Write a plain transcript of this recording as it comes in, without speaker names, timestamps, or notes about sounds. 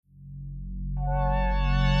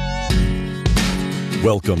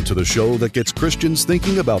Welcome to the show that gets Christians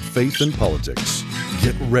thinking about faith and politics.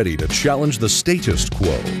 Get ready to challenge the status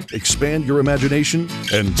quo, expand your imagination,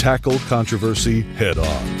 and tackle controversy head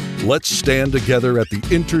on. Let's stand together at the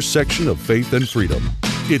intersection of faith and freedom.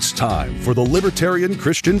 It's time for the Libertarian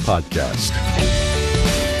Christian Podcast.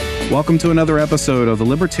 Welcome to another episode of the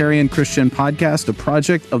Libertarian Christian Podcast, a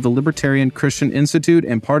project of the Libertarian Christian Institute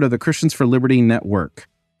and part of the Christians for Liberty Network.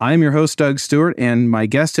 I am your host, Doug Stewart, and my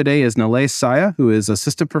guest today is Nilay Saiya, who is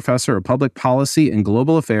Assistant Professor of Public Policy and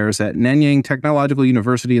Global Affairs at Nanyang Technological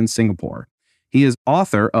University in Singapore. He is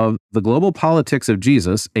author of The Global Politics of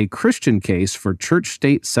Jesus, a Christian Case for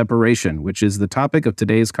Church-State Separation, which is the topic of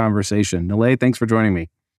today's conversation. Nilay, thanks for joining me.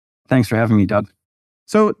 Thanks for having me, Doug.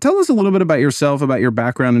 So tell us a little bit about yourself, about your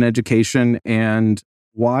background in education, and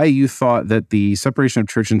why you thought that the separation of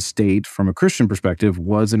church and state from a Christian perspective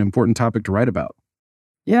was an important topic to write about.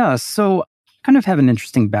 Yeah, so I kind of have an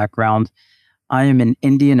interesting background. I am an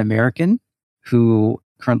Indian American who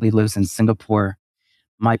currently lives in Singapore.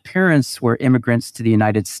 My parents were immigrants to the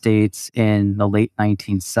United States in the late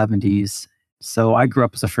 1970s. So I grew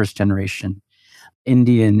up as a first generation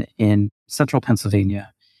Indian in central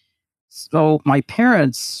Pennsylvania. So my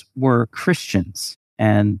parents were Christians,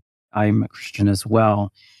 and I'm a Christian as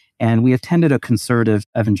well. And we attended a conservative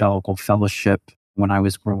evangelical fellowship when I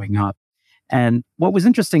was growing up. And what was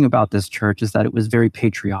interesting about this church is that it was very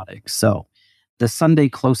patriotic. So the Sunday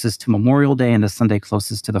closest to Memorial Day and the Sunday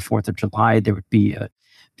closest to the 4th of July, there would be a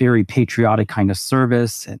very patriotic kind of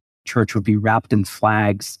service. And church would be wrapped in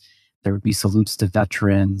flags. There would be salutes to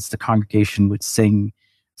veterans. The congregation would sing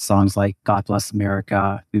songs like God Bless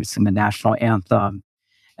America. We would sing the national anthem.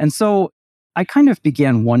 And so I kind of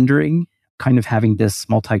began wondering, kind of having this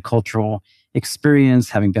multicultural experience,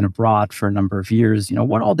 having been abroad for a number of years,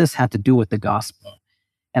 what all this had to do with the gospel.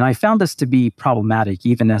 And I found this to be problematic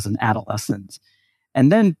even as an adolescent.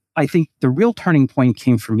 And then I think the real turning point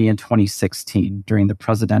came for me in 2016 during the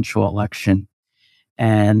presidential election.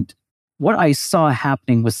 And what I saw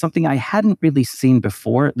happening was something I hadn't really seen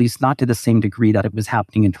before, at least not to the same degree that it was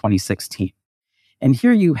happening in 2016. And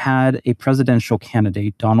here you had a presidential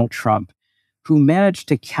candidate, Donald Trump, who managed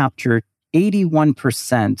to capture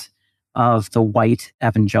 81% of the white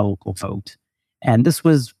evangelical vote. And this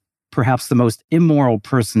was perhaps the most immoral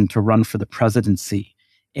person to run for the presidency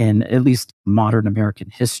in at least modern American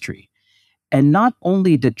history. And not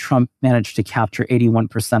only did Trump manage to capture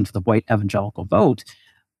 81% of the white evangelical vote,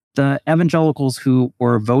 the evangelicals who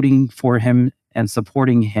were voting for him and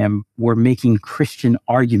supporting him were making Christian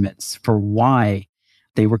arguments for why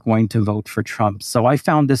they were going to vote for Trump. So I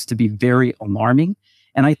found this to be very alarming.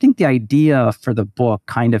 And I think the idea for the book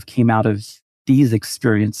kind of came out of these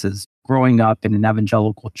experiences, growing up in an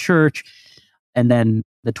evangelical church, and then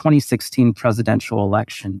the 2016 presidential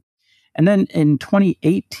election. And then in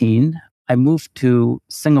 2018, I moved to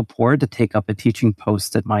Singapore to take up a teaching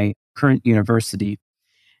post at my current university.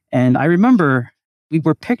 And I remember we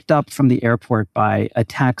were picked up from the airport by a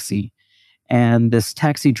taxi, and this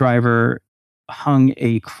taxi driver hung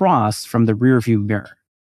a cross from the rearview mirror.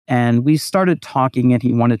 And we started talking, and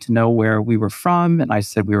he wanted to know where we were from. And I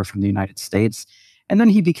said we were from the United States. And then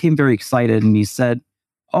he became very excited, and he said,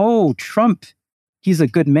 "Oh, Trump, he's a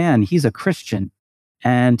good man. He's a Christian."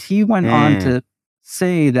 And he went on to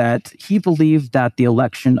say that he believed that the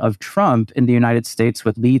election of Trump in the United States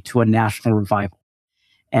would lead to a national revival.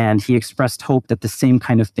 And he expressed hope that the same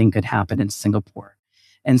kind of thing could happen in Singapore.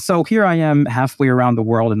 And so here I am halfway around the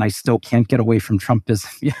world, and I still can't get away from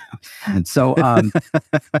Trumpism. So,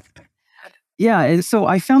 and so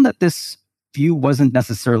I found that this view wasn't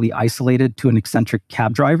necessarily isolated to an eccentric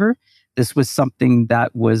cab driver. This was something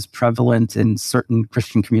that was prevalent in certain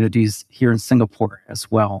Christian communities here in Singapore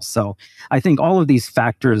as well. So I think all of these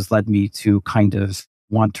factors led me to kind of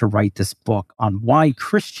want to write this book on why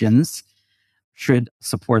Christians should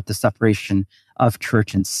support the separation of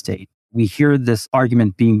church and state. We hear this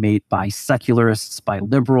argument being made by secularists, by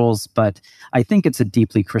liberals, but I think it's a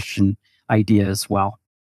deeply Christian idea as well.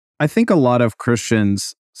 I think a lot of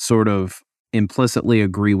Christians sort of implicitly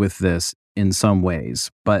agree with this in some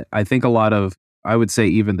ways, but I think I would say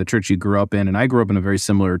even the church you grew up in, and I grew up in a very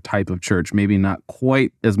similar type of church, maybe not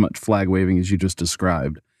quite as much flag waving as you just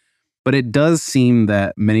described, but it does seem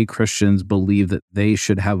that many Christians believe that they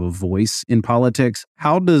should have a voice in politics.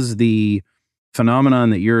 How does the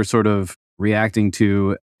phenomenon that you're sort of reacting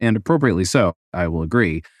to, and appropriately so, I will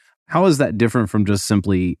agree, how is that different from just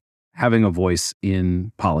simply having a voice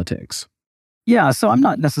in politics? Yeah, so I'm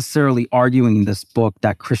not necessarily arguing in this book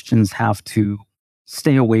that Christians have to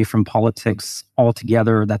stay away from politics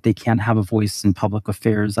altogether, that they can't have a voice in public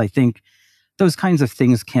affairs. I think those kinds of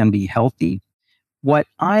things can be healthy. What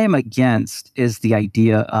I am against is the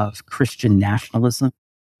idea of Christian nationalism.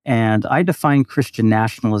 And I define Christian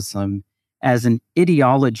nationalism as an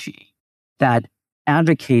ideology that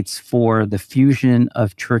advocates for the fusion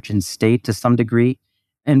of church and state to some degree,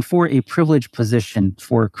 and for a privileged position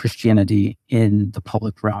for Christianity in the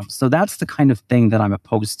public realm. So that's the kind of thing that I'm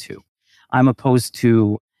opposed to. I'm opposed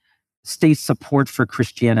to state support for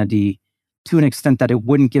Christianity to an extent that it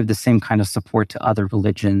wouldn't give the same kind of support to other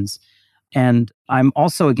religions. And I'm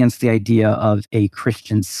also against the idea of a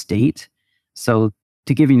Christian state. So,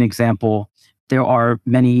 to give you an example, there are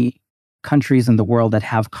many countries in the world that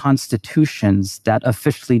have constitutions that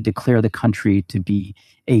officially declare the country to be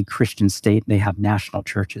a Christian state. They have national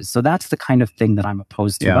churches. So, that's the kind of thing that I'm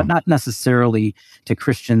opposed to, but not necessarily to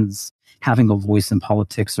Christians having a voice in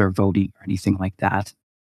politics or voting or anything like that.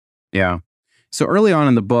 Yeah. So early on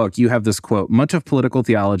in the book, you have this quote: much of political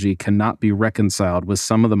theology cannot be reconciled with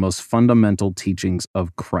some of the most fundamental teachings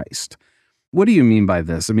of Christ. What do you mean by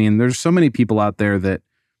this? I mean, there's so many people out there that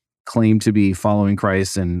claim to be following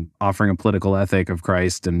Christ and offering a political ethic of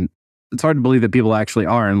Christ, and it's hard to believe that people actually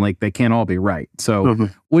are, and like they can't all be right. So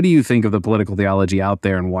what do you think of the political theology out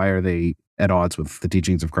there, and why are they at odds with the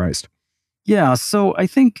teachings of Christ? Yeah, so I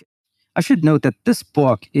think I should note that this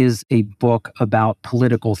book is a book about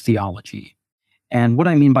political theology. And what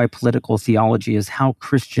I mean by political theology is how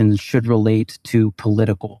Christians should relate to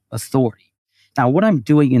political authority. Now, what I'm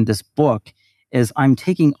doing in this book is I'm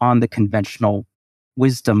taking on the conventional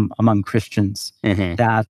wisdom among Christians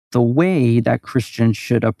that the way that Christians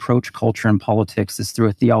should approach culture and politics is through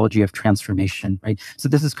a theology of transformation, right? So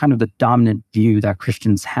this is kind of the dominant view that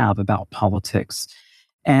Christians have about politics.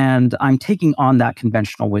 And I'm taking on that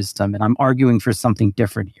conventional wisdom, and I'm arguing for something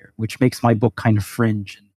different here, which makes my book kind of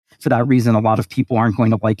fringe. And for that reason, a lot of people aren't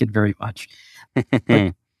going to like it very much.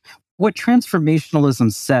 But what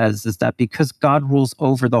transformationalism says is that because God rules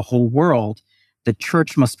over the whole world, the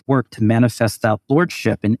church must work to manifest that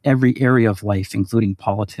lordship in every area of life, including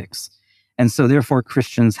politics. And so therefore,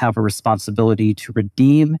 Christians have a responsibility to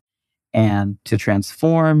redeem and to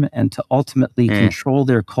transform and to ultimately control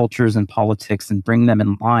their cultures and politics and bring them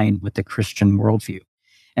in line with the Christian worldview.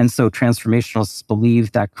 And so transformationalists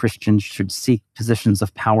believe that Christians should seek positions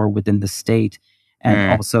of power within the state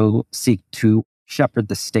and also seek to shepherd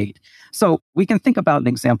the state. So we can think about an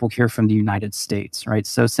example here from the United States, right?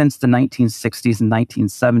 So since the 1960s and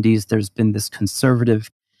 1970s, there's been this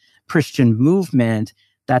conservative Christian movement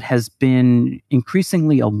that has been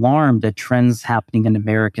increasingly alarmed at trends happening in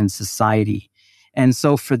American society. And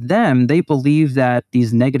so for them, they believe that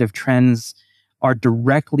these negative trends are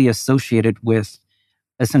directly associated with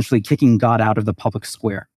essentially kicking God out of the public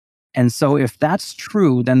square. And so if that's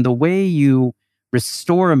true, then the way you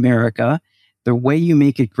restore America, the way you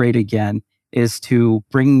make it great again, is to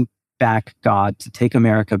bring back God, to take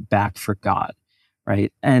America back for God,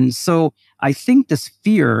 right? And so I think this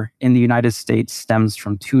fear in the United States stems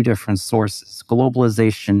from two different sources: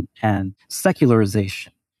 globalization and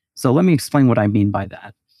secularization. So let me explain what I mean by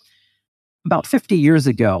that. About 50 years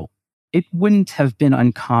ago, it wouldn't have been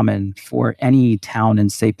uncommon for any town in,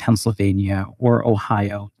 say, Pennsylvania or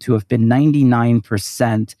Ohio to have been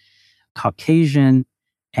 99% Caucasian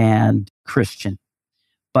and Christian.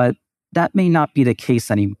 But that may not be the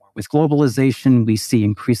case anymore. With globalization, we see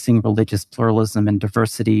increasing religious pluralism and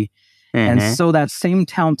diversity. And so that same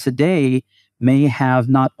town today may have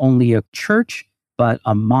not only a church, but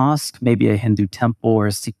a mosque, maybe a Hindu temple or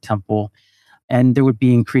a Sikh temple. And there would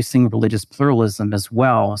be increasing religious pluralism as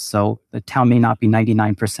well. So the town may not be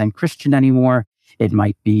 99% Christian anymore. It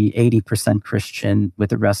might be 80% Christian,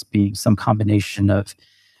 with the rest being some combination of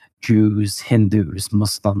Jews, Hindus,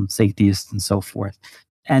 Muslims, atheists, and so forth.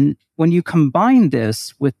 And when you combine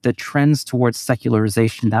this with the trends towards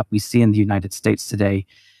secularization that we see in the United States today,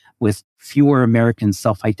 with fewer Americans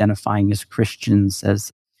self-identifying as Christians,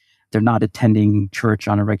 as they're not attending church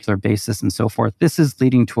on a regular basis and so forth, this is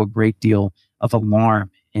leading to a great deal of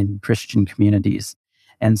alarm in Christian communities.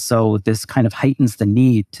 And so this kind of heightens the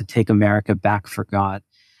need to take America back for God.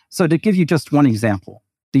 So to give you just one example,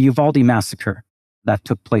 the Uvalde massacre that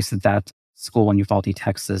took place at that school in Uvalde,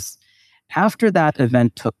 Texas. After that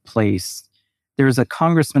event took place, there's a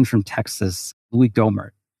congressman from Texas, Louis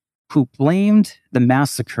Gohmert, who blamed the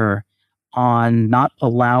massacre on not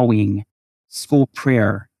allowing school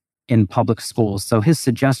prayer in public schools. So his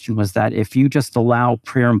suggestion was that if you just allow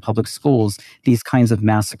prayer in public schools, these kinds of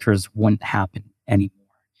massacres wouldn't happen anymore.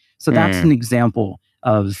 So that's an example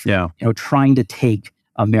of trying to take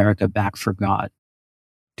America back for God.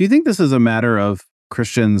 Do you think this is a matter of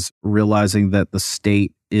Christians realizing that the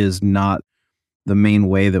state is not the main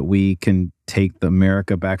way that we can take the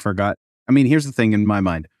America back for God? I mean, here's the thing in my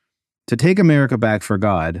mind. To take America back for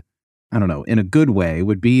God, I don't know, in a good way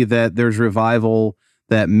would be that there's revival,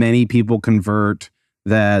 that many people convert,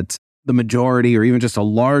 that the majority or even just a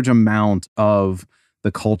large amount of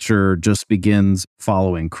the culture just begins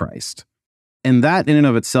following Christ. And that in and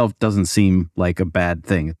of itself doesn't seem like a bad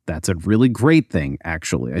thing. That's a really great thing,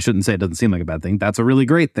 actually. I shouldn't say it doesn't seem like a bad thing. That's a really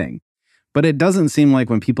great thing. But it doesn't seem like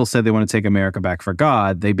when people say they want to take America back for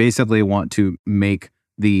God, they basically want to make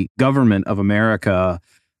the government of America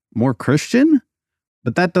more Christian.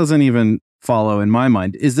 But that doesn't even follow in my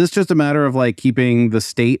mind. Is this just a matter of like keeping the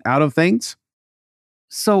state out of things?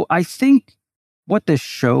 So I think what this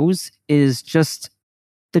shows is just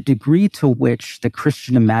the degree to which the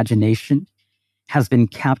Christian imagination has been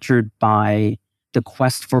captured by the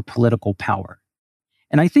quest for political power.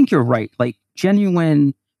 And I think you're right. Like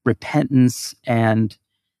genuine repentance and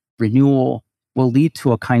renewal will lead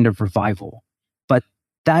to a kind of revival. But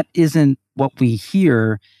that isn't what we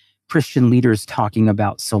hear Christian leaders talking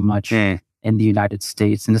about so much in the United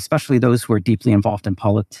States, and especially those who are deeply involved in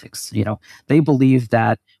politics. They believe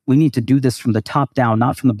that we need to do this from the top down,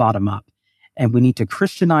 not from the bottom up. And we need to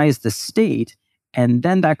Christianize the state. And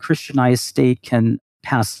then that Christianized state can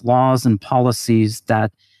pass laws and policies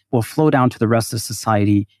that will flow down to the rest of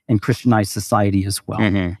society and Christianize society as well.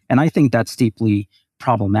 And I think that's deeply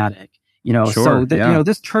problematic. Sure,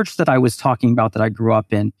 This church that I was talking about that I grew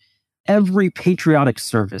up in, every patriotic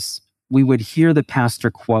service, we would hear the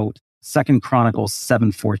pastor quote 2 Chronicles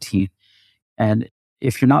 7:14. And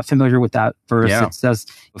if you're not familiar with that verse, it says,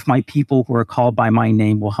 if my people who are called by my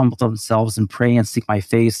name will humble themselves and pray and seek my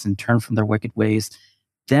face and turn from their wicked ways,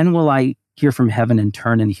 then will I hear from heaven and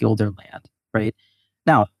turn and heal their land, right?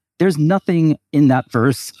 Now, there's nothing in that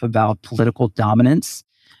verse about political dominance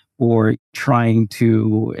or trying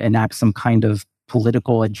to enact some kind of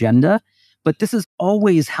political agenda, but this is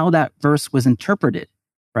always how that verse was interpreted,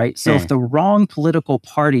 right? So if the wrong political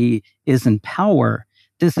party is in power,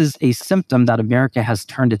 this is a symptom that America has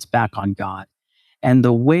turned its back on God. And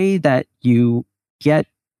the way that you get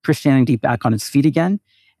Christianity back on its feet again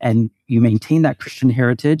and you maintain that Christian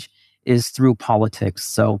heritage is through politics.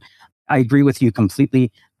 So I agree with you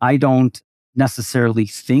completely. I don't necessarily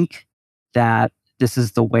think that this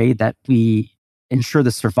is the way that we ensure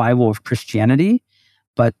the survival of Christianity,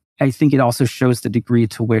 but I think it also shows the degree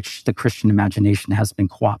to which the Christian imagination has been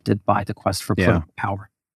co-opted by the quest for political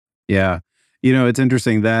power. Yeah. It's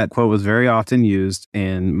interesting. That quote was very often used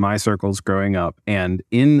in my circles growing up and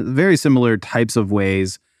in very similar types of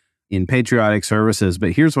ways in patriotic services.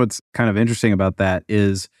 But here's what's kind of interesting about that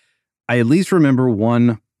is I at least remember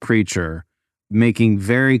one preacher making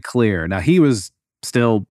very clear. Now, he was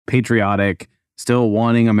still patriotic, still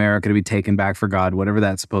wanting America to be taken back for God, whatever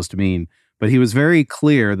that's supposed to mean. But he was very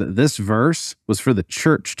clear that this verse was for the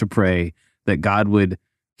church to pray that God would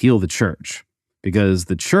heal the church because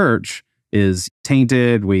the church is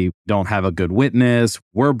tainted. We don't have a good witness.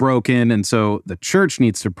 We're broken. And so the church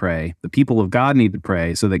needs to pray. The people of God need to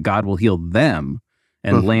pray so that God will heal them.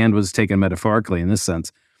 And land was taken metaphorically in this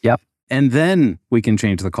sense. Yep. And then we can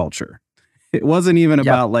change the culture. It wasn't even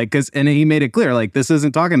about and he made it clear, like, this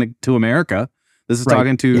isn't talking to America. This is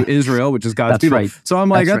talking to Israel, which is God's people. Right. So I'm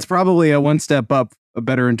like, that's probably a one step up, a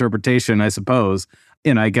better interpretation, I suppose.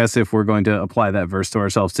 And I guess if we're going to apply that verse to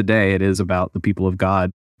ourselves today, it is about the people of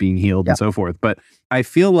God being healed and so forth. But I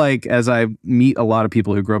feel like as I meet a lot of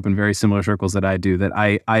people who grew up in very similar circles that I do, that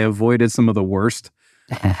I avoided some of the worst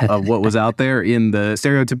of what was out there in the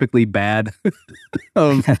stereotypically bad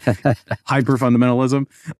of hyper-fundamentalism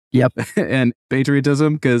and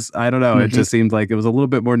patriotism, because I don't know, it just seemed like it was a little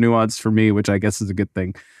bit more nuanced for me, which I guess is a good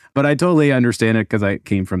thing. But I totally understand it because I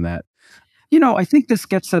came from that. I think this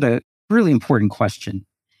gets at a really important question,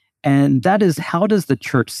 and that is, how does the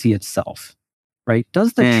church see itself, right?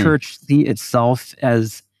 Does the church see itself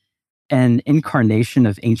as an incarnation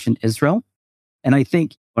of ancient Israel? And I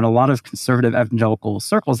think in a lot of conservative evangelical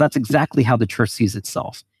circles, that's exactly how the church sees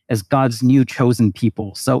itself, as God's new chosen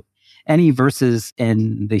people. So any verses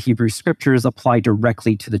in the Hebrew scriptures apply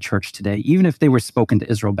directly to the church today, even if they were spoken to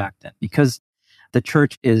Israel back then, because the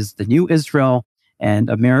church is the new Israel and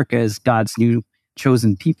America is God's new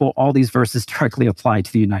chosen people. All these verses directly apply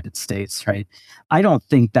to the United States, right? I don't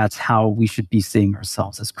think that's how we should be seeing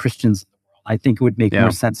ourselves as Christians in the world. I think it would make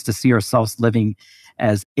more sense to see ourselves living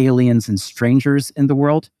as aliens and strangers in the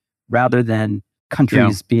world, rather than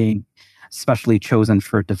countries being specially chosen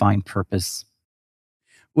for a divine purpose.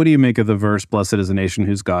 What do you make of the verse, blessed is a nation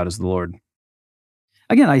whose God is the Lord?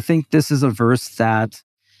 Again, I think this is a verse that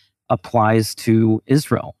applies to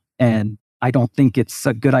Israel. And I don't think it's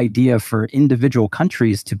a good idea for individual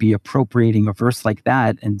countries to be appropriating a verse like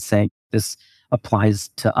that and saying, this applies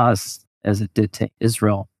to us as it did to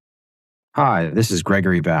Israel. Hi, this is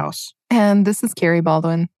Gregory Baus. And this is Carrie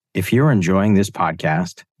Baldwin. If you're enjoying this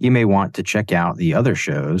podcast, you may want to check out the other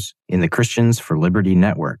shows in the Christians for Liberty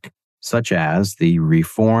network, such as the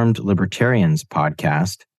Reformed Libertarians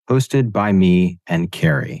podcast, hosted by me and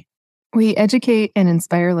Carrie. We educate and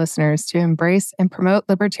inspire listeners to embrace and promote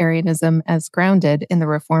libertarianism as grounded in the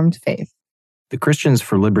Reformed faith. The Christians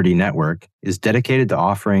for Liberty network is dedicated to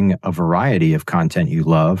offering a variety of content you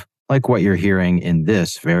love, like what you're hearing in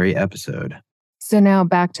this very episode. So now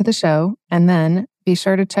back to the show, and then be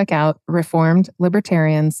sure to check out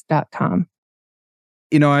reformedlibertarians.com.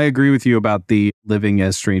 I agree with you about the living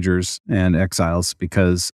as strangers and exiles,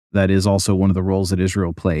 because that is also one of the roles that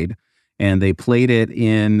Israel played. And they played it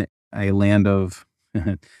in a land of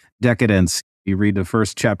decadence. You read the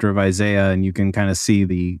first chapter of Isaiah and you can kind of see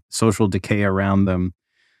the social decay around them.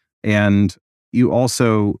 And you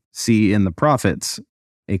also see in the prophets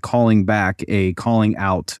a calling back, a calling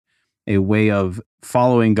out, a way of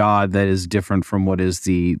following God that is different from what is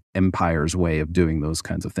the empire's way of doing those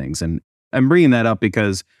kinds of things. And I'm bringing that up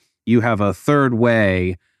because you have a third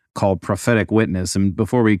way called prophetic witness. And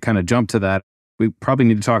before we kind of jump to that, we probably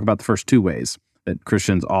need to talk about the first two ways that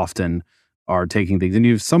Christians often are taking things. And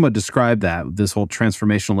you've somewhat described that, this whole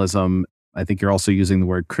transformationalism. I think you're also using the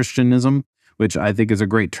word Christianism, which I think is a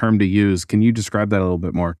great term to use. Can you describe that a little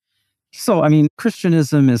bit more? So,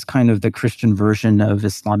 Christianism is kind of the Christian version of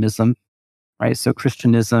Islamism, right? So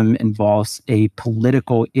Christianism involves a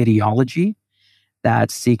political ideology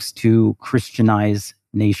that seeks to Christianize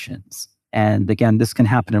nations. And again, this can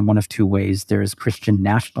happen in one of two ways. There is Christian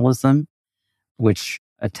nationalism, which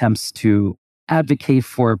attempts to advocate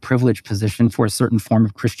for a privileged position for a certain form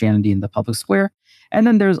of Christianity in the public square. And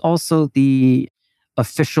then there's also the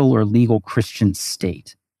official or legal Christian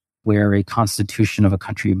state, where a constitution of a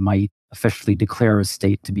country might officially declare a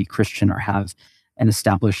state to be Christian or have an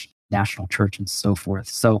established national church and so forth.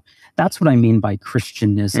 So that's what I mean by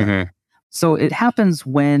Christianism. Mm-hmm. So it happens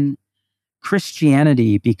when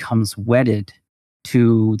Christianity becomes wedded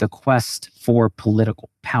to the quest for political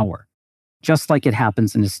power. Just like it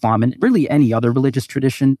happens in Islam and really any other religious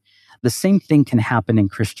tradition, the same thing can happen in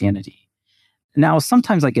Christianity. Now,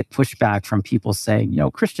 sometimes I get pushback from people saying,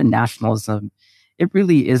 Christian nationalism, it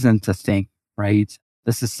really isn't a thing, right?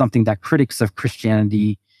 This is something that critics of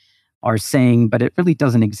Christianity are saying, but it really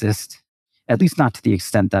doesn't exist, at least not to the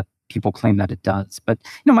extent that people claim that it does. But,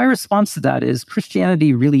 my response to that is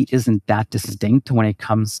Christianity really isn't that distinct when it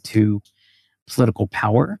comes to political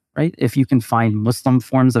power, right? If you can find Muslim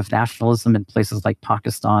forms of nationalism in places like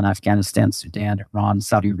Pakistan, Afghanistan, Sudan, Iran,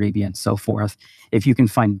 Saudi Arabia, and so forth, if you can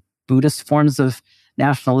find Buddhist forms of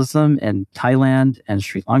nationalism in Thailand and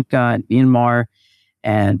Sri Lanka and Myanmar,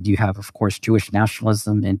 and you have, of course, Jewish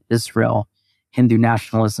nationalism in Israel, Hindu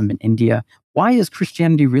nationalism in India, why is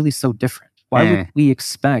Christianity really so different? Why would we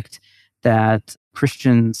expect that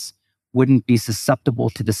Christians wouldn't be susceptible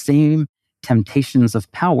to the same temptations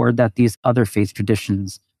of power that these other faith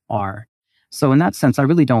traditions are? So in that sense, I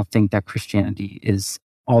really don't think that Christianity is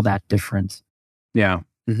all that different. Yeah.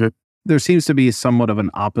 Mm-hmm. There seems to be somewhat of an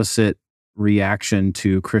opposite reaction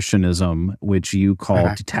to Christianism, which you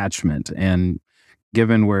call detachment. And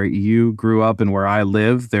given where you grew up and where I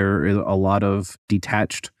live, there is a lot of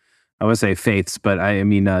detached, I would say faiths, but I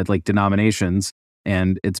mean like denominations.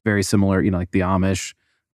 And it's very similar, like the Amish,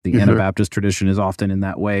 the Anabaptist tradition is often in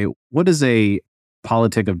that way. What does a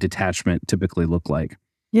politic of detachment typically look like?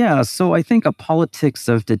 Yeah, so I think a politics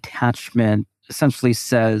of detachment essentially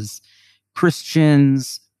says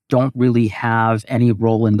Christians don't really have any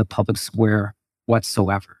role in the public square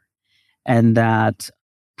whatsoever. And that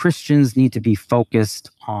Christians need to be focused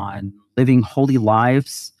on living holy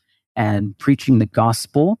lives and preaching the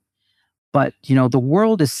gospel. But, the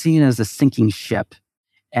world is seen as a sinking ship.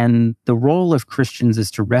 And the role of Christians is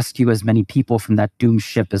to rescue as many people from that doomed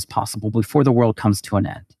ship as possible before the world comes to an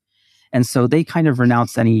end. And so they kind of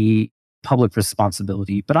renounce any public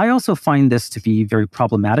responsibility. But I also find this to be very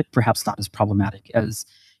problematic, perhaps not as problematic as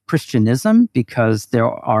Christianism, because there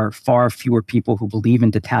are far fewer people who believe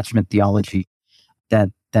in detachment theology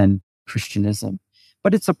than Christianism.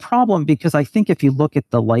 But it's a problem because I think if you look at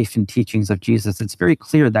the life and teachings of Jesus, it's very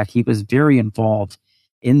clear that he was very involved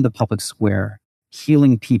in the public square,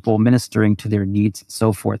 healing people, ministering to their needs, and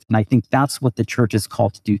so forth. And I think that's what the church is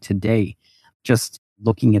called to do today, just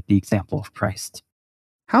looking at the example of Christ.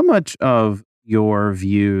 How much of your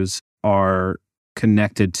views are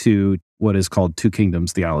connected to what is called two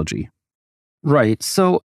kingdoms theology? Right.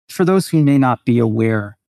 So for those who may not be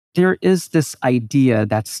aware, there is this idea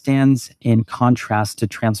that stands in contrast to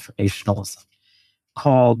transformationalism,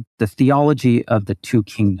 called the theology of the two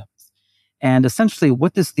kingdoms. And essentially,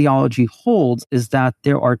 what this theology holds is that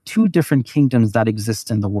there are two different kingdoms that exist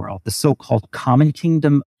in the world, the so-called common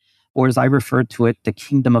kingdom, or as I refer to it, the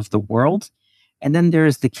kingdom of the world. And then there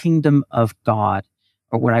is the kingdom of God,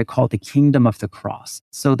 or what I call the kingdom of the cross.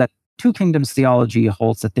 So that two kingdoms theology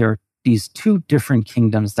holds that there are these two different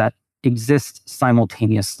kingdoms that exist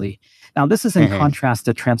simultaneously. Now, this is in contrast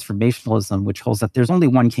to transformationalism, which holds that there's only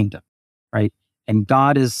one kingdom, right? And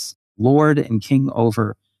God is Lord and King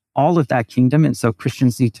over all of that kingdom. And so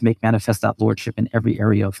Christians need to make manifest that lordship in every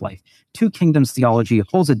area of life. Two kingdoms theology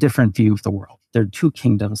holds a different view of the world. There are two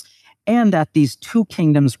kingdoms, and that these two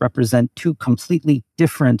kingdoms represent two completely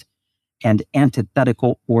different and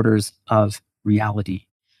antithetical orders of reality,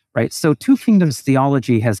 right? So two kingdoms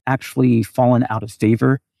theology has actually fallen out of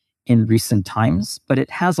favor in recent times, but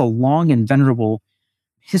it has a long and venerable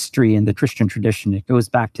history in the Christian tradition. It goes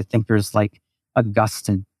back to thinkers like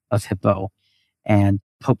Augustine of Hippo and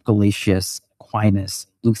Pope Gelasius, Aquinas,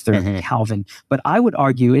 Luther, Calvin. But I would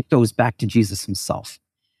argue it goes back to Jesus himself.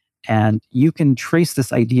 And you can trace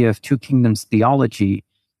this idea of two kingdoms theology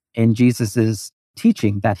in Jesus's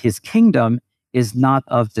teaching that his kingdom is not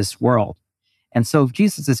of this world. And so if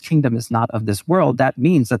Jesus's kingdom is not of this world, that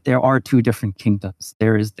means that there are two different kingdoms.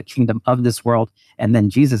 There is the kingdom of this world, and then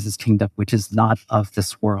Jesus's kingdom, which is not of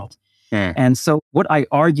this world. And so what I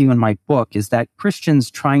argue in my book is that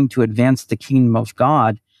Christians trying to advance the kingdom of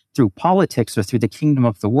God through politics or through the kingdom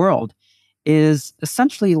of the world is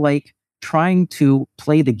essentially like trying to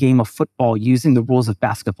play the game of football using the rules of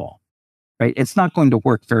basketball, right? It's not going to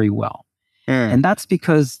work very well. And that's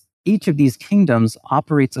because each of these kingdoms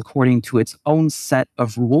operates according to its own set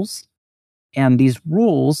of rules. And these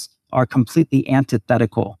rules are completely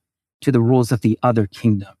antithetical to the rules of the other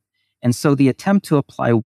kingdom. And so the attempt to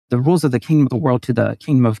apply the rules of the kingdom of the world to the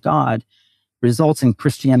kingdom of God results in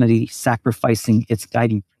Christianity sacrificing its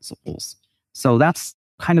guiding principles. So that's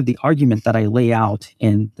kind of the argument that I lay out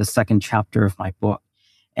in the second chapter of my book.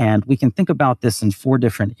 And we can think about this in four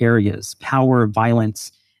different areas: power,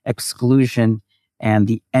 violence, exclusion, and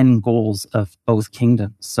the end goals of both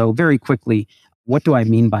kingdoms. So very quickly, what do I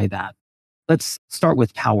mean by that? Let's start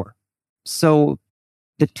with power. So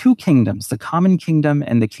the two kingdoms, the common kingdom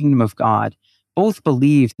and the kingdom of God, both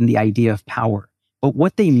believe in the idea of power. But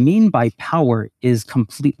what they mean by power is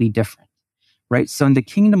completely different, right? So in the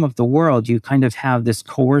kingdom of the world, you kind of have this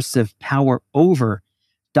coercive power over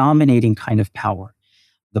dominating kind of power.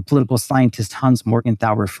 The political scientist Hans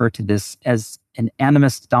Morgenthau referred to this as an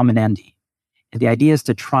animus dominandi. And the idea is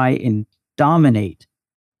to try and dominate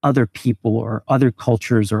other people or other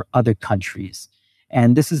cultures or other countries.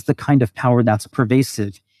 And this is the kind of power that's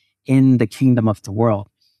pervasive in the kingdom of the world.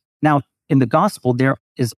 Now, in the gospel, there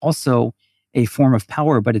is also a form of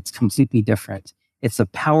power, but it's completely different. It's a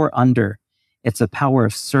power under, it's a power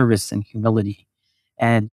of service and humility.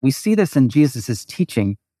 And we see this in Jesus's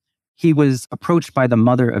teaching. He was approached by the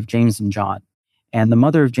mother of James and John. And the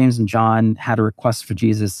mother of James and John had a request for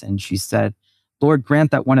Jesus. And she said, "Lord,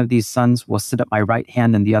 grant that one of these sons will sit at my right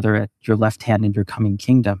hand and the other at your left hand in your coming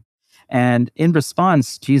kingdom." And in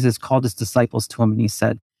response, Jesus called his disciples to him and he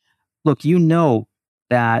said, "Look, you know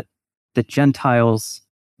that the Gentiles,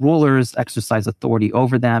 rulers exercise authority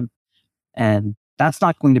over them, and that's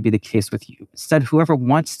not going to be the case with you. Instead, whoever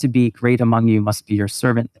wants to be great among you must be your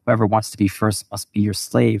servant. Whoever wants to be first must be your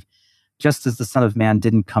slave, just as the Son of Man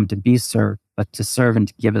didn't come to be served, but to serve and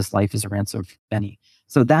to give his life as a ransom for many."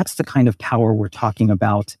 So that's the kind of power we're talking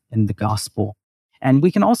about in the gospel. And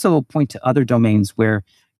we can also point to other domains where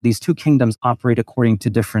these two kingdoms operate according to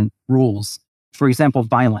different rules. For example,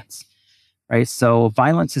 violence, right? So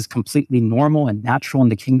violence is completely normal and natural in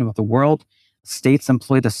the kingdom of the world. States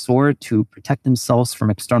employ the sword to protect themselves from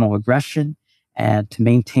external aggression and to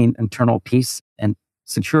maintain internal peace and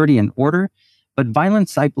security and order. But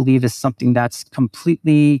violence, I believe, is something that's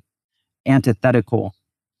completely antithetical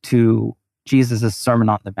to Jesus' Sermon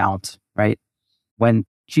on the Mount, right? When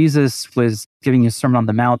Jesus was giving his Sermon on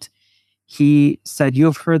the Mount, he said, "You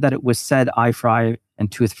have heard that it was said, eye for eye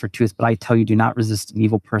and tooth for tooth, but I tell you, do not resist an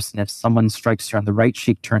evil person. If someone strikes you on the right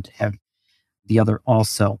cheek, turn to him the other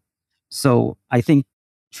also." So I think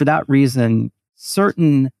for that reason,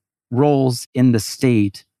 certain roles in the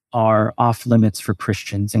state are off limits for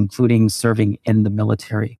Christians, including serving in the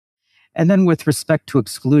military. And then with respect to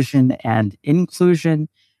exclusion and inclusion,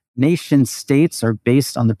 nation states are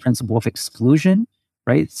based on the principle of exclusion,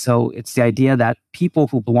 right? So it's the idea that people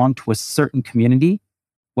who belong to a certain community,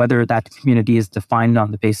 whether that community is defined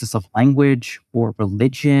on the basis of language or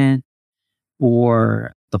religion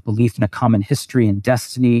or the belief in a common history and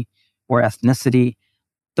destiny or ethnicity,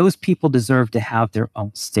 those people deserve to have their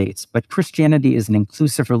own states. But Christianity is an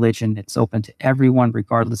inclusive religion. It's open to everyone,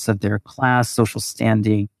 regardless of their class, social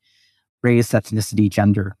standing, race, ethnicity,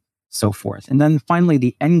 gender, so forth. And then finally,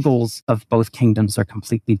 the end goals of both kingdoms are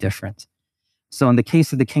completely different. So in the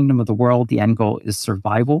case of the kingdom of the world, the end goal is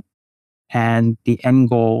survival. And the end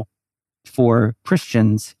goal for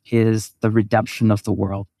Christians is the redemption of the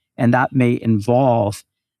world. And that may involve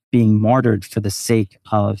being martyred for the sake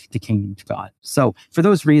of the kingdom of God. So for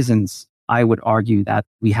those reasons, I would argue that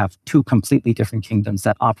we have two completely different kingdoms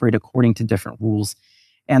that operate according to different rules.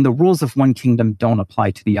 And the rules of one kingdom don't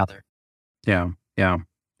apply to the other. Yeah.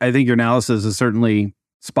 I think your analysis is certainly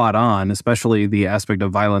spot on, especially the aspect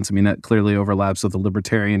of violence. I mean, that clearly overlaps with the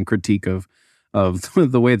libertarian critique of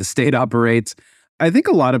the way the state operates. I think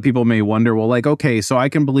a lot of people may wonder, well, like, okay, so I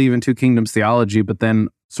can believe in two kingdoms theology, but then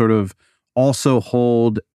sort of also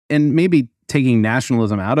hold, and maybe taking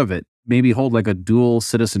nationalism out of it, maybe hold like a dual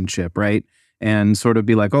citizenship, right? And sort of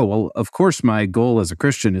be like, oh, well, of course, my goal as a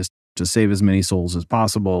Christian is to save as many souls as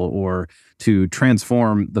possible, or to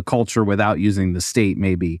transform the culture without using the state,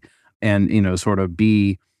 maybe. And, sort of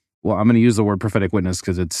be, well, I'm going to use the word prophetic witness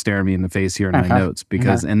because it's staring me in the face here in my notes,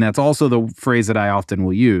 because, and that's also the phrase that I often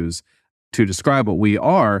will use to describe what we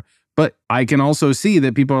are. But I can also see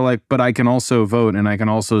that people are like, but I can also vote, and I can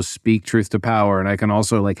also speak truth to power, and I can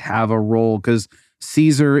also like have a role because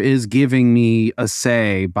Caesar is giving me a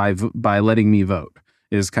say by letting me vote,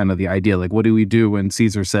 is kind of the idea. Like, what do we do when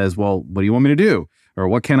Caesar says, well, what do you want me to do? Or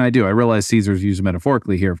what can I do? I realize Caesar's used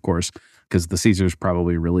metaphorically here, of course, because the Caesars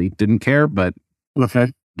probably really didn't care, but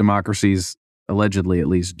democracies allegedly at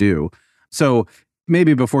least do. So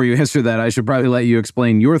maybe before you answer that, I should probably let you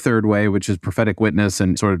explain your third way, which is prophetic witness,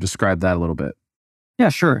 and sort of describe that a little bit. Yeah,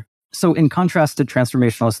 sure. So in contrast to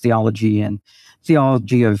transformationalist theology and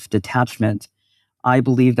theology of detachment, I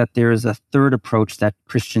believe that there is a third approach that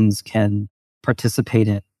Christians can participate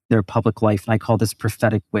in their public life, and I call this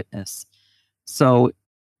prophetic witness. So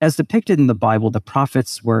as depicted in the Bible, the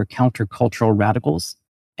prophets were countercultural radicals,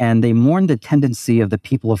 and they mourned the tendency of the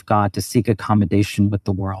people of God to seek accommodation with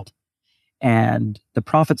the world. And the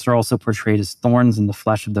prophets are also portrayed as thorns in the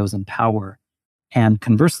flesh of those in power, and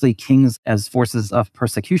conversely, kings as forces of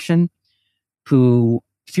persecution who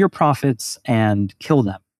fear prophets and kill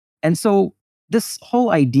them. And so this whole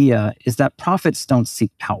idea is that prophets don't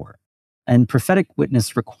seek power, and prophetic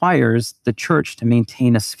witness requires the church to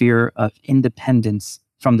maintain a sphere of independence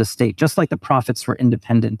from the state, just like the prophets were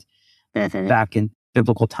independent back in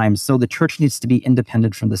biblical times. So the church needs to be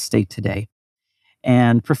independent from the state today.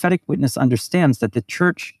 And prophetic witness understands that the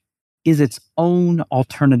church is its own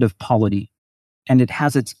alternative polity, and it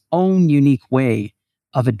has its own unique way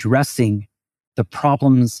of addressing the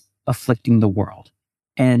problems afflicting the world.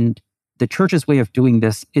 And the church's way of doing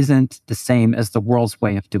this isn't the same as the world's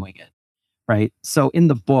way of doing it, right? So in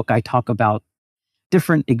the book, I talk about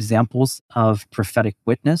different examples of prophetic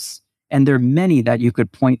witness, and there are many that you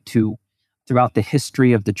could point to throughout the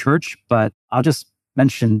history of the church, but I'll just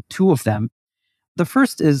mention two of them. The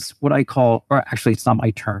first is what I call, or actually it's not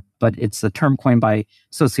my term, but it's a term coined by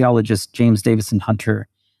sociologist James Davison Hunter.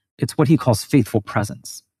 It's what he calls faithful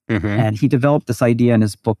presence. And he developed this idea in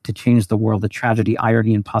his book, To Change the World, the Tragedy,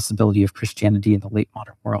 Irony, and Possibility of Christianity in the Late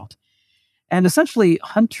Modern World. And essentially,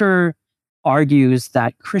 Hunter argues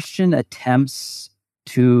that Christian attempts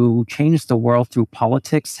to change the world through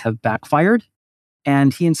politics have backfired.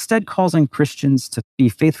 And he instead calls on Christians to be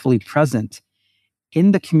faithfully present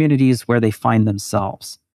in the communities where they find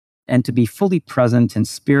themselves, and to be fully present in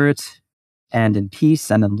spirit and in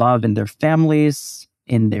peace and in love in their families,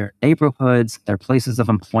 in their neighborhoods, their places of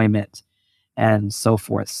employment, and so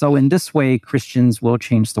forth. So in this way, Christians will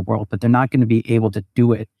change the world, but they're not going to be able to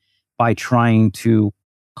do it by trying to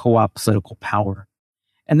co-opt political power.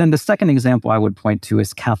 And then the second example I would point to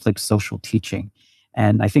is Catholic social teaching.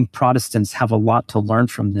 And I think Protestants have a lot to learn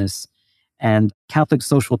from this. And Catholic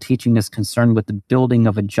social teaching is concerned with the building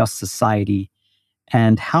of a just society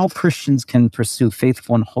and how Christians can pursue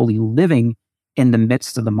faithful and holy living in the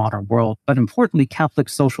midst of the modern world. But importantly, Catholic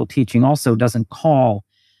social teaching also doesn't call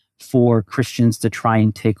for Christians to try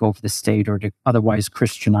and take over the state or to otherwise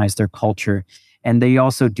Christianize their culture. And they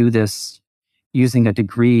also do this using a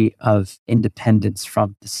degree of independence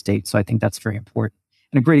from the state. So I think that's very important.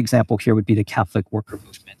 And a great example here would be the Catholic worker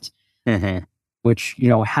movement, which,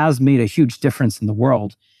 has made a huge difference in the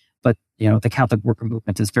world. But, the Catholic worker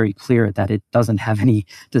movement is very clear that it doesn't have any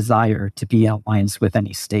desire to be in alliance with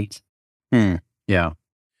any state. Yeah.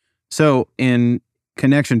 So in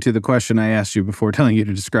connection to the question I asked you before telling you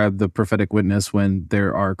to describe the prophetic witness, when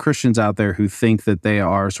there are Christians out there who think that they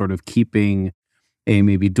are sort of keeping a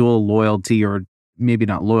maybe dual loyalty or maybe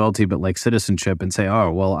not loyalty, but like citizenship and say,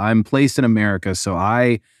 oh, well, I'm placed in America, so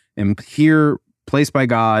I am here, placed by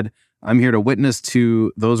God. I'm here to witness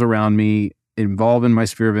to those around me, involved in my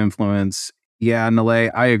sphere of influence. Yeah,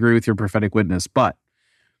 Nilay, I agree with your prophetic witness, but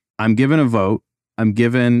I'm given a vote, I'm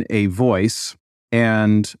given a voice,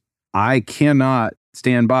 and I cannot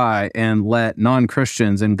stand by and let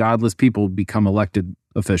non-Christians and godless people become elected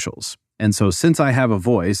officials. And so since I have a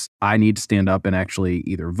voice, I need to stand up and actually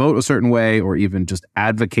either vote a certain way or even just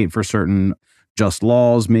advocate for certain just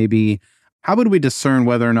laws, maybe. How would we discern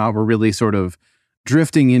whether or not we're really sort of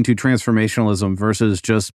drifting into transformationalism versus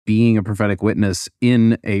just being a prophetic witness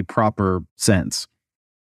in a proper sense?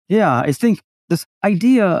 Yeah, I think this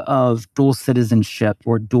idea of dual citizenship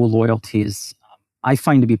or dual loyalties, I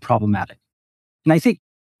find to be problematic. And I think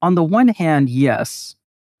on the one hand, yes,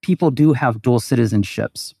 people do have dual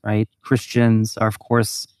citizenships, right? Christians are, of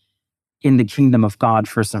course, in the kingdom of God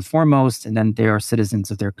first and foremost, and then they are citizens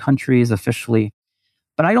of their countries officially.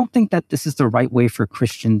 But I don't think that this is the right way for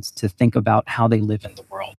Christians to think about how they live in the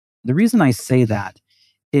world. The reason I say that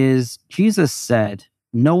is Jesus said,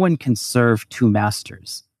 no one can serve two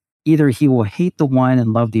masters. Either he will hate the one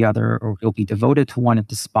and love the other, or he'll be devoted to one and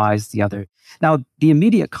despise the other. Now, the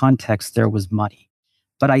immediate context there was money.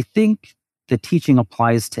 But I think the teaching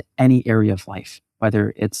applies to any area of life,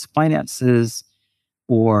 whether it's finances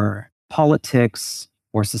or politics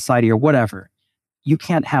or society or whatever. You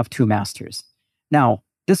can't have two masters. Now,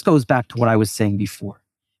 this goes back to what I was saying before.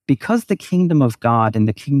 Because the kingdom of God and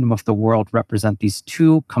the kingdom of the world represent these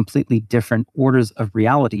two completely different orders of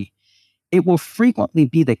reality, it will frequently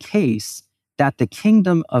be the case that the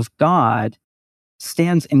kingdom of God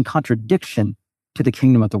stands in contradiction to the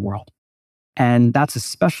kingdom of the world. And that's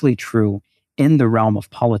especially true in the realm of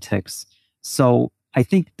politics. So I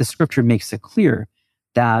think the scripture makes it clear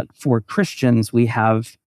that for Christians, we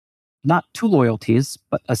have not two loyalties,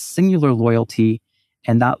 but a singular loyalty.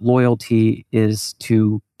 And that loyalty is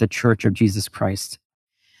to the Church of Jesus Christ.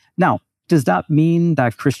 Now, does that mean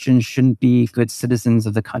that Christians shouldn't be good citizens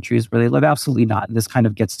of the countries where they live? Absolutely not. And this kind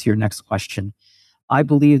of gets to your next question. I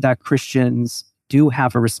believe that Christians do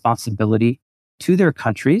have a responsibility to their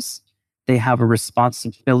countries. They have a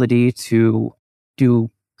responsibility to do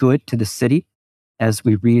good to the city, as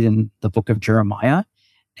we read in the book of Jeremiah.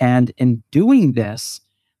 And in doing this,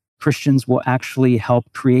 Christians will actually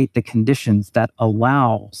help create the conditions that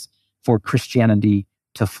allows for Christianity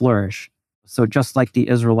to flourish. So just like the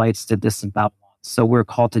Israelites did this in Babylon, so we're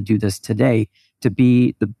called to do this today, to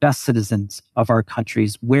be the best citizens of our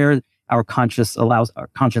countries where our conscience allows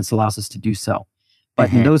us to do so.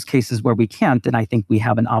 But in those cases where we can't, then I think we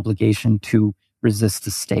have an obligation to resist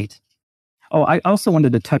the state. Oh, I also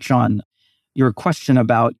wanted to touch on your question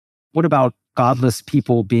about what about godless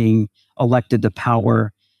people being elected to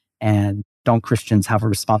power, and don't Christians have a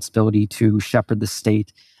responsibility to shepherd the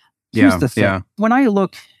state? Here's the thing. Yeah. When I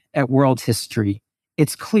look at world history,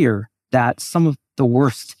 it's clear that some of the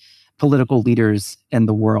worst political leaders in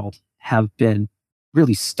the world have been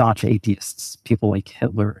really staunch atheists, people like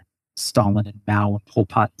Hitler, Stalin, and Mao, and Pol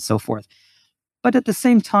Pot, and so forth. But at the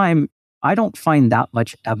same time, I don't find that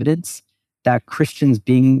much evidence that Christians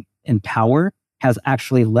being in power has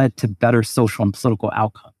actually led to better social and political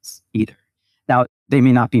outcomes either. Now, they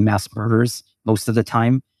may not be mass murderers most of the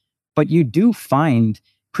time, but you do find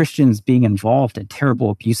Christians being involved in terrible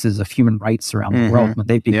abuses of human rights around the world when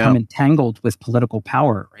they become entangled with political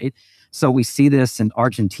power, right? So we see this in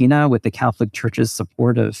Argentina with the Catholic Church's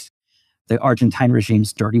support of the Argentine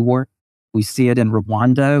regime's dirty war. We see it in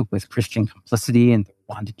Rwanda with Christian complicity in the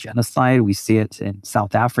Rwanda genocide. We see it in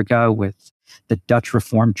South Africa with the Dutch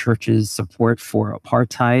Reformed Church's support for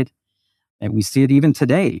apartheid. And we see it even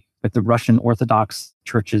today with the Russian Orthodox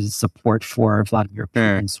Church's support for Vladimir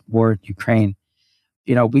Putin's war in Ukraine.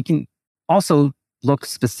 You know, we can also look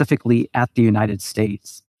specifically at the United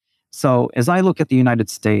States. So as I look at the United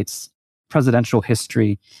States presidential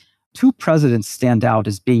history, two presidents stand out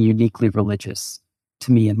as being uniquely religious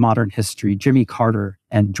to me in modern history, Jimmy Carter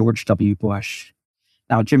and George W. Bush.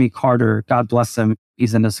 Now, Jimmy Carter, God bless him,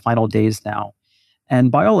 he's in his final days now.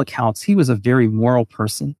 And by all accounts, he was a very moral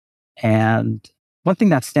person. And one thing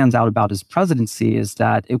that stands out about his presidency is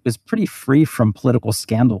that it was pretty free from political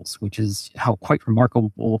scandals, which is quite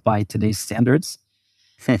remarkable by today's standards.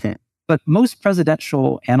 But most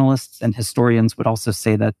presidential analysts and historians would also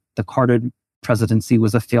say that the Carter presidency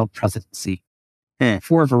was a failed presidency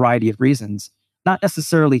for a variety of reasons, not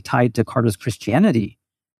necessarily tied to Carter's Christianity,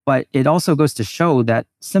 but it also goes to show that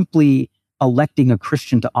simply electing a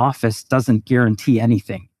Christian to office doesn't guarantee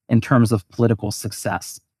anything in terms of political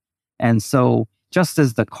success. And so just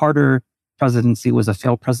as the Carter presidency was a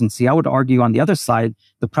failed presidency. I would argue on the other side,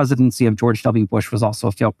 the presidency of George W. Bush was also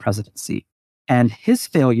a failed presidency. And his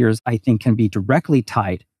failures, I think, can be directly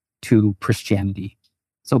tied to Christianity.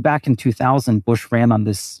 So back in 2000, Bush ran on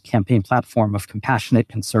this campaign platform of compassionate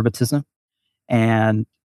conservatism, and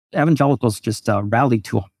evangelicals just rallied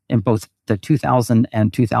to him in both the 2000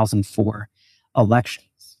 and 2004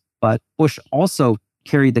 elections. But Bush also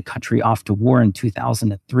carried the country off to war in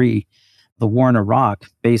 2003, the war in Iraq,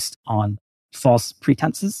 based on false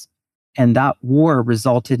pretenses. And that war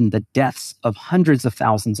resulted in the deaths of hundreds of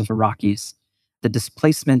thousands of Iraqis, the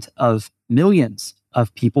displacement of millions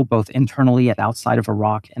of people, both internally and outside of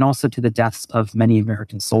Iraq, and also to the deaths of many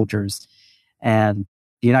American soldiers. And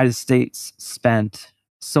the United States spent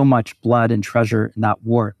so much blood and treasure in that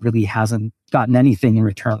war, it really hasn't gotten anything in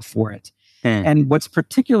return for it. And what's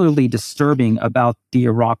particularly disturbing about the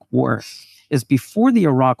Iraq War is before the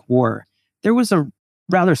Iraq War, there was a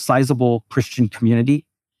rather sizable Christian community,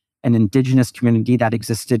 an indigenous community that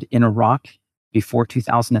existed in Iraq before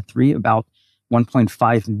 2003. About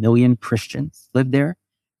 1.5 million Christians lived there.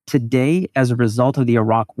 Today, as a result of the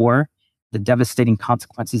Iraq War, the devastating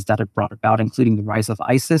consequences that it brought about, including the rise of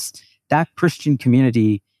ISIS, that Christian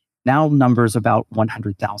community now numbers about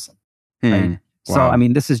 100,000. Right? Wow. So, I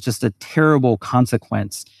mean, this is just a terrible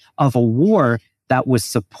consequence of a war that was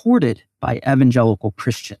supported by evangelical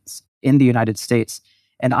Christians in the United States.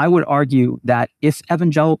 And I would argue that if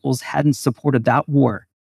evangelicals hadn't supported that war,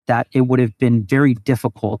 that it would have been very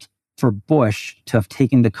difficult for Bush to have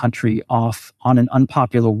taken the country off on an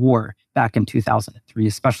unpopular war back in 2003,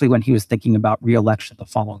 especially when he was thinking about re-election the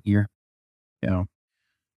following year. Yeah.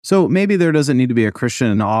 So maybe there doesn't need to be a Christian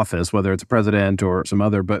in office, whether it's a president or some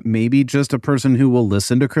other, but maybe just a person who will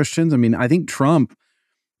listen to Christians. I mean, I think Trump,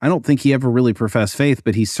 I don't think he ever really professed faith,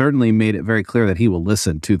 but he certainly made it very clear that he will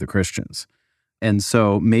listen to the Christians. And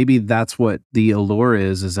so maybe that's what the allure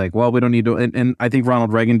is like, well, we don't need to. And I think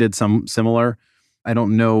Ronald Reagan did some similar. I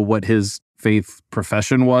don't know what his faith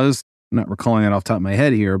profession was. I'm not recalling it off the top of my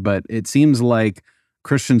head here, but it seems like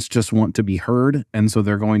Christians just want to be heard. And so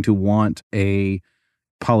they're going to want a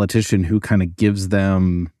politician who kind of gives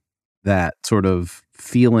them that sort of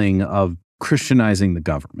feeling of Christianizing the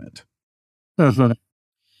government.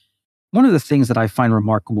 One of the things that I find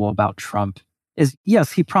remarkable about Trump is,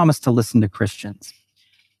 yes, he promised to listen to Christians,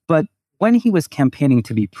 but when he was campaigning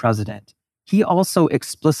to be president, he also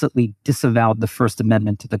explicitly disavowed the First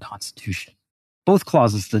Amendment to the Constitution. Both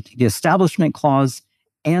clauses, the Establishment Clause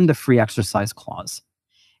and the Free Exercise Clause.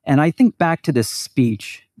 And I think back to this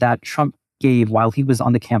speech that Trump gave while he was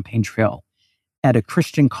on the campaign trail at a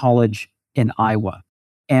Christian college in Iowa.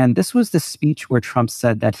 And this was the speech where Trump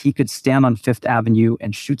said that he could stand on Fifth Avenue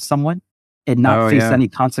and shoot someone and not face any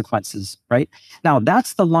consequences, right? Now,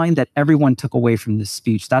 that's the line that everyone took away from this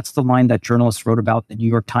speech. That's the line that journalists wrote about in the New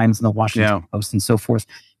York Times and the Washington Post and so forth.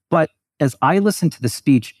 But as I listened to the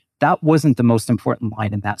speech, that wasn't the most important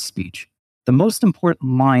line in that speech. The most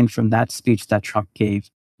important line from that speech that Trump gave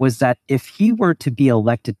was that if he were to be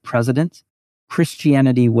elected president,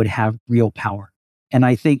 Christianity would have real power. And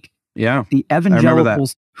I think the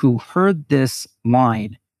evangelicals who heard this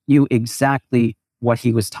line knew exactly what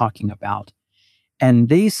he was talking about. And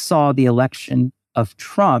they saw the election of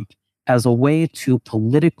Trump as a way to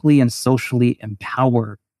politically and socially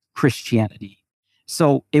empower Christianity.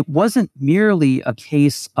 So it wasn't merely a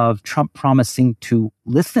case of Trump promising to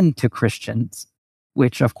listen to Christians,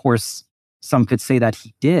 which of course some could say that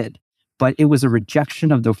he did, but it was a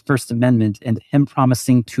rejection of the First Amendment and him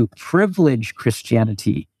promising to privilege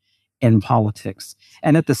Christianity in politics.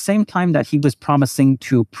 And at the same time that he was promising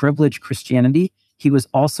to privilege Christianity, he was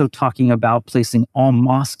also talking about placing all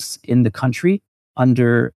mosques in the country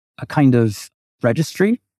under a kind of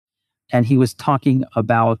registry. And he was talking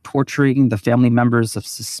about torturing the family members of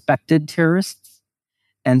suspected terrorists.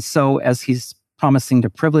 And so as he's promising to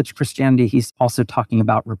privilege Christianity, he's also talking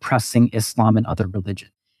about repressing Islam and other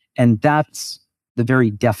religions. And that's the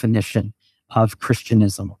very definition of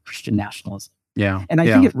Christianism or Christian nationalism. Yeah. And I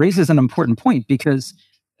think it raises an important point because,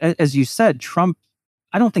 as you said, Trump,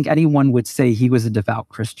 I don't think anyone would say he was a devout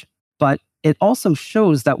Christian. But it also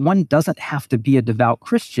shows that one doesn't have to be a devout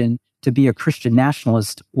Christian to be a Christian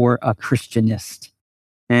nationalist or a Christianist.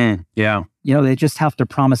 Yeah. You know, they just have to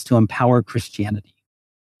promise to empower Christianity.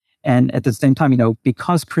 And at the same time, you know,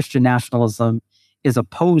 because Christian nationalism is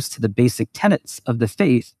opposed to the basic tenets of the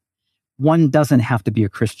faith, one doesn't have to be a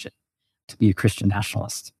Christian to be a Christian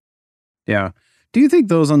nationalist. Yeah. Do you think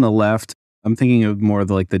those on the left, I'm thinking of more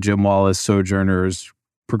of like the Jim Wallace, Sojourners,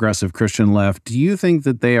 progressive Christian left, do you think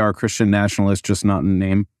that they are Christian nationalists, just not in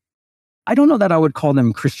name? I don't know that I would call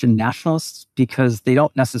them Christian nationalists because they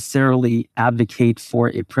don't necessarily advocate for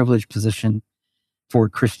a privileged position for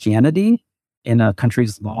Christianity in a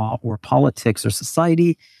country's law or politics or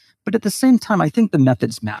society. But at the same time, I think the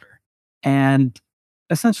methods matter. And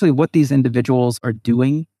essentially what these individuals are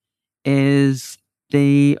doing is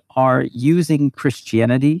they are using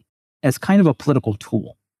Christianity as kind of a political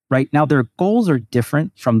tool. Right now, their goals are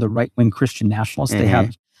different from the right-wing Christian nationalists. They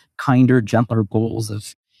have kinder, gentler goals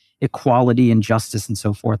of equality and justice and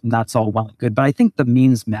so forth, and that's all well and good. But I think the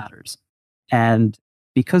means matters. And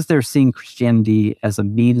because they're seeing Christianity as a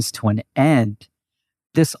means to an end,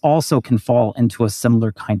 this also can fall into a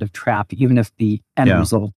similar kind of trap, even if the end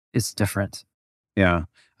result is different. Yeah.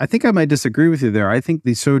 I think I might disagree with you there. I think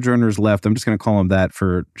the Sojourners Left, I'm just going to call them that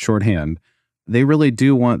for shorthand, they really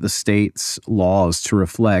do want the state's laws to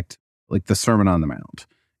reflect like the Sermon on the Mount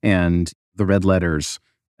and the red letters,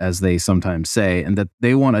 as they sometimes say, and that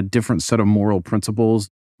they want a different set of moral principles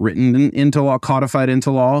written into law, codified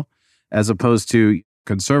into law, as opposed to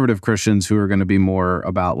conservative Christians who are going to be more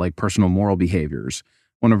about like personal moral behaviors.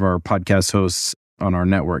 One of our podcast hosts on our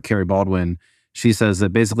network, Carrie Baldwin, she says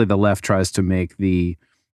that basically the left tries to make the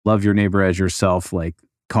love your neighbor as yourself like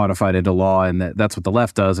codified into law, and that's what the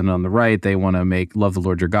left does. And on the right, they want to make love the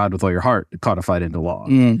Lord your God with all your heart codified into law.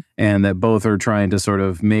 And that both are trying to sort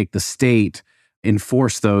of make the state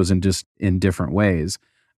enforce those in different ways.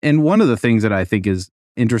 And one of the things that I think is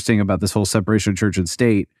interesting about this whole separation of church and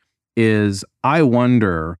state is I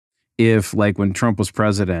wonder if, like when Trump was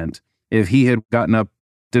president, if he had gotten up,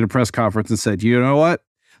 did a press conference and said, you know what?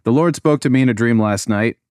 The Lord spoke to me in a dream last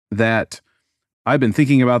night that I've been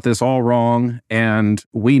thinking about this all wrong, and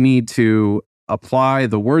we need to apply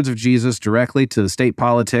the words of Jesus directly to the state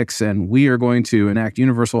politics, and we are going to enact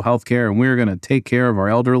universal health care, and we're going to take care of our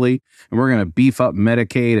elderly, and we're going to beef up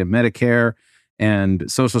Medicaid and Medicare and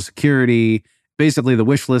Social Security, basically the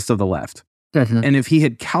wish list of the left. And if he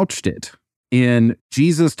had couched it in,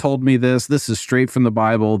 Jesus told me this is straight from the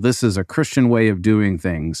Bible, this is a Christian way of doing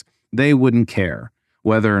things, they wouldn't care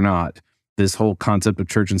whether or not this whole concept of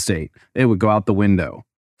church and state, it would go out the window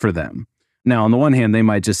for them. Now, on the one hand, they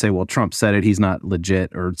might just say, well, Trump said it, he's not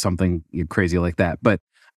legit or something crazy like that. But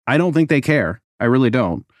I don't think they care. I really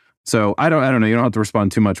don't. So I don't know. You don't have to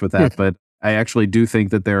respond too much with that. But I actually do think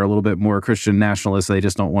that they're a little bit more Christian nationalists. They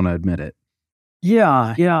just don't want to admit it.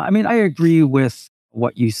 Yeah. I mean, I agree with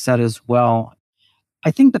what you said as well. I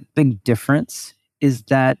think the big difference is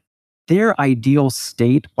that their ideal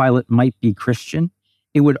state, while it might be Christian,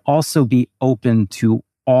 it would also be open to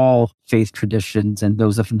all faith traditions and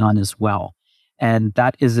those of none as well. And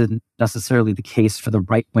that isn't necessarily the case for the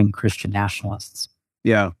right-wing Christian nationalists.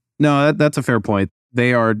 Yeah. No, that's a fair point.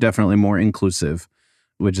 They are definitely more inclusive,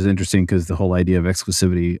 which is interesting because the whole idea of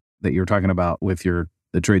exclusivity that you're talking about with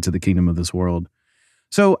the traits of the kingdom of this world.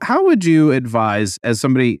 So how would you advise, as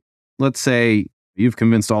somebody, let's say you've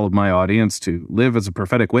convinced all of my audience to live as a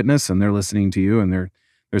prophetic witness and they're listening to you and they're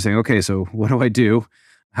saying, okay, so what do I do?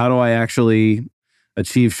 How do I actually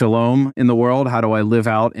achieve shalom in the world? How do I live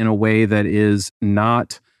out in a way that is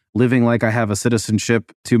not living like I have a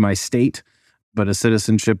citizenship to my state, but a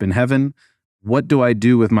citizenship in heaven? What do I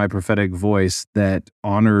do with my prophetic voice that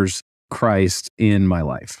honors Christ in my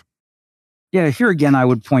life? Yeah, here again, I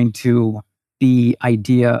would point to the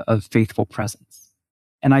idea of faithful presence.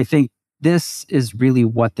 And I think this is really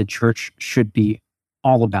what the church should be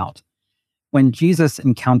all about. When Jesus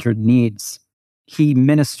encountered needs, he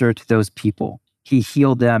ministered to those people. He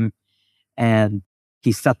healed them and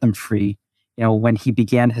he set them free. When he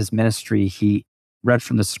began his ministry, he read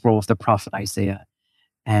from the scroll of the prophet Isaiah,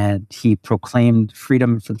 and he proclaimed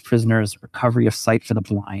freedom for the prisoners, recovery of sight for the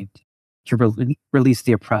blind, to release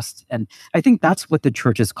the oppressed. And I think that's what the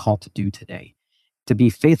church is called to do today, to be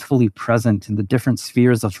faithfully present in the different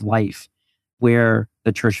spheres of life where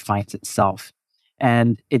the church finds itself.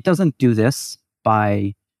 And it doesn't do this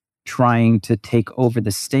by trying to take over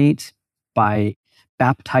the state, by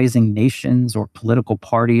baptizing nations or political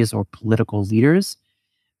parties or political leaders.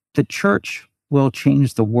 The church will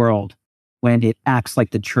change the world when it acts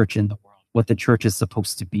like the church in the world, what the church is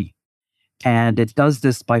supposed to be. And it does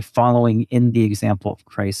this by following in the example of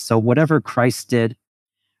Christ. So whatever Christ did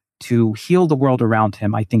to heal the world around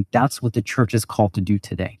him, I think that's what the church is called to do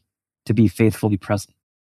today, to be faithfully present.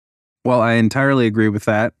 Well, I entirely agree with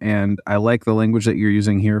that. And I like the language that you're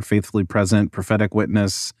using here, faithfully present, prophetic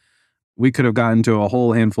witness. We could have gotten to a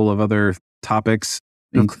whole handful of other topics,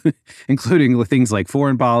 including things like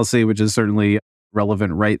foreign policy, which is certainly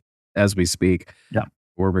relevant right as we speak. Yeah.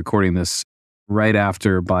 We're recording this right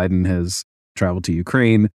after Biden has traveled to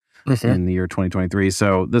Ukraine in the year 2023.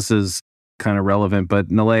 So this is kind of relevant. But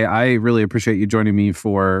Nilay, I really appreciate you joining me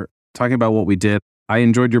for talking about what we did. I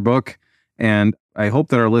enjoyed your book, and I hope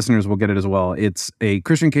that our listeners will get it as well. It's A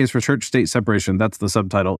Christian Case for Church-State Separation. That's the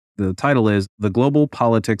subtitle. The title is The Global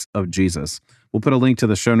Politics of Jesus. We'll put a link to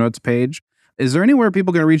the show notes page. Is there anywhere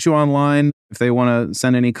people can reach you online if they want to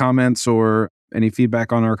send any comments or any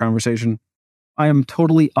feedback on our conversation? I am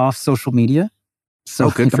totally off social media.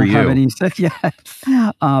 So good for you.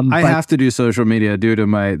 I have to do social media due to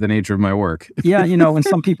the nature of my work. Yeah, and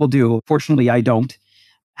some people do. Fortunately, I don't.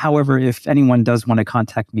 However, if anyone does want to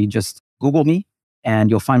contact me, just Google me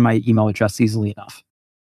and you'll find my email address easily enough.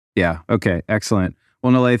 Yeah. Okay. Excellent.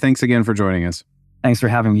 Well, Nilay, thanks again for joining us. Thanks for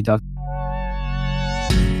having me, Doug.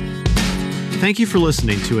 Thank you for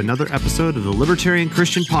listening to another episode of the Libertarian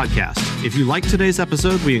Christian Podcast. If you liked today's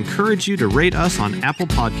episode, we encourage you to rate us on Apple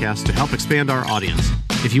Podcasts to help expand our audience.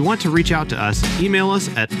 If you want to reach out to us, email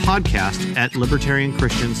us at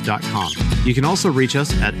podcast@libertarianchristians.com. You can also reach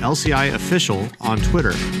us at LCI Official on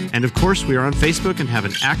Twitter. And of course, we are on Facebook and have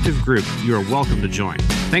an active group you are welcome to join.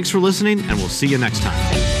 Thanks for listening, and we'll see you next time.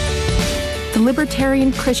 The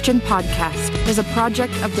Libertarian Christian Podcast is a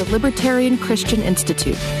project of the Libertarian Christian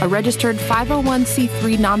Institute, a registered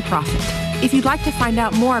 501c3 nonprofit. If you'd like to find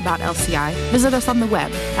out more about LCI, visit us on the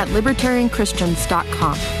web at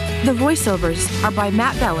libertarianchristians.com. The voiceovers are by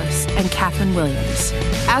Matt Bellis and Catherine Williams.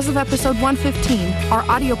 As of episode 115, our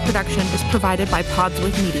audio production is provided by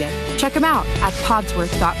Podsworth Media. Check them out at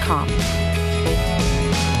podsworth.com.